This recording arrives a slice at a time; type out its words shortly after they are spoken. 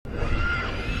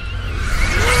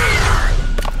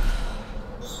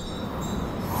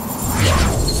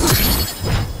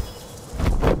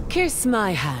Kiss my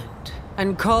hand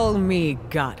and call me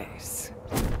goddess.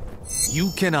 You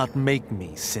cannot make me,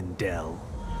 Sindel.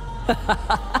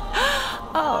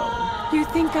 Oh, you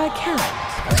think I can't?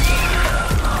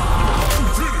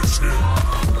 Finish him!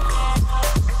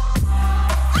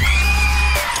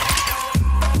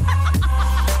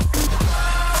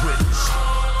 Prince,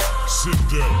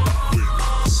 Sindel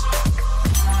wins.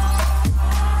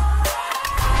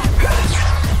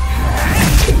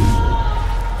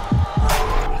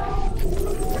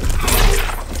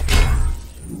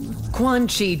 Quan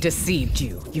Chi deceived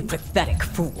you, you pathetic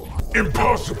fool.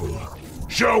 Impossible!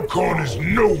 Shao Kahn is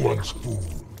no one's fool.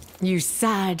 You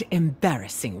sad,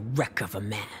 embarrassing wreck of a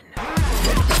man.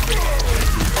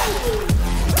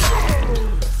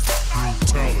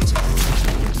 Brutality.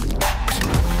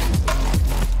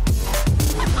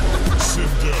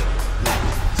 Sindel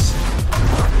wins.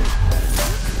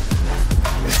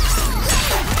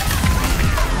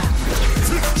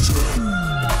 Finish him!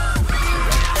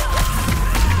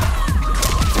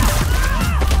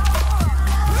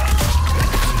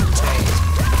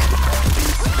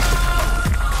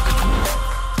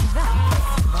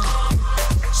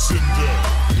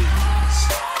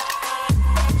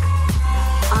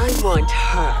 I want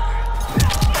her.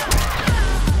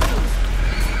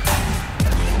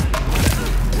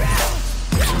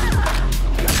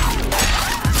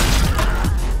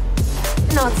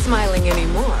 Not smiling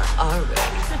anymore, are we?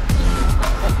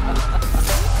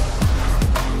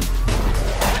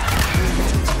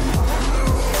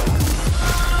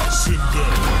 Sindel.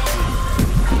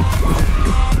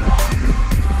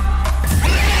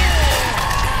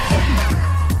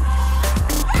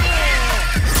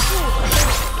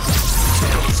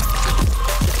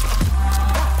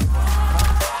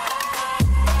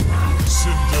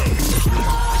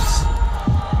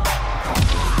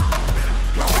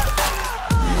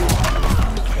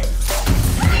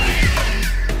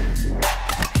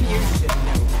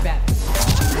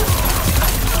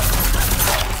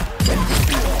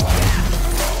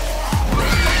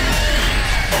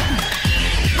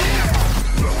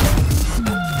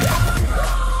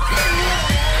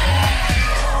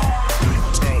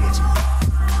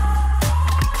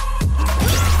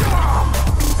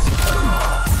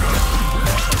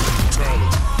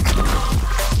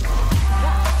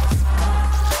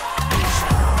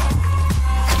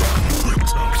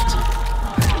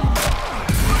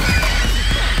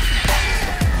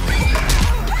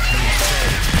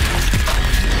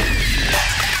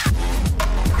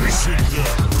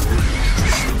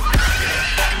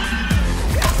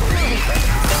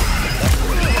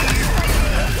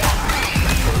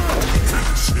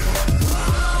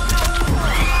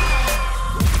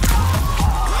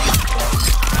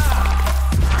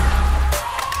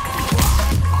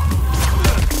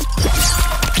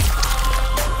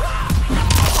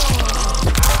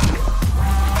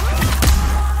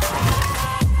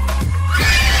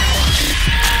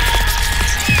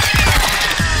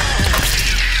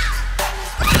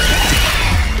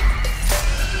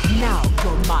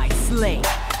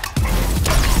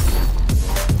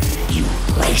 You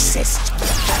racist!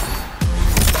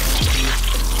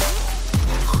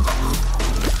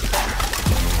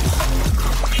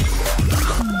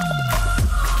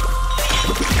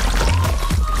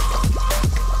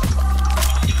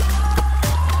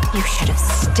 You should have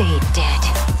stayed dead.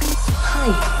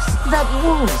 Please, that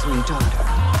wounds me, daughter.